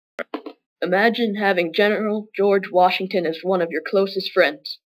Imagine having General George Washington as one of your closest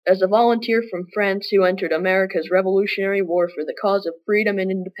friends. As a volunteer from France who entered America's Revolutionary War for the cause of freedom and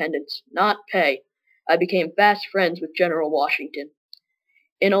independence, not pay, I became fast friends with General Washington.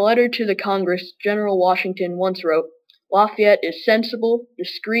 In a letter to the Congress, General Washington once wrote, "Lafayette is sensible,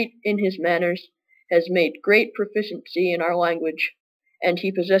 discreet in his manners, has made great proficiency in our language, and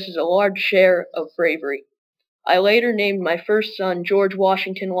he possesses a large share of bravery." I later named my first son George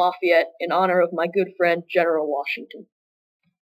Washington Lafayette in honor of my good friend General Washington.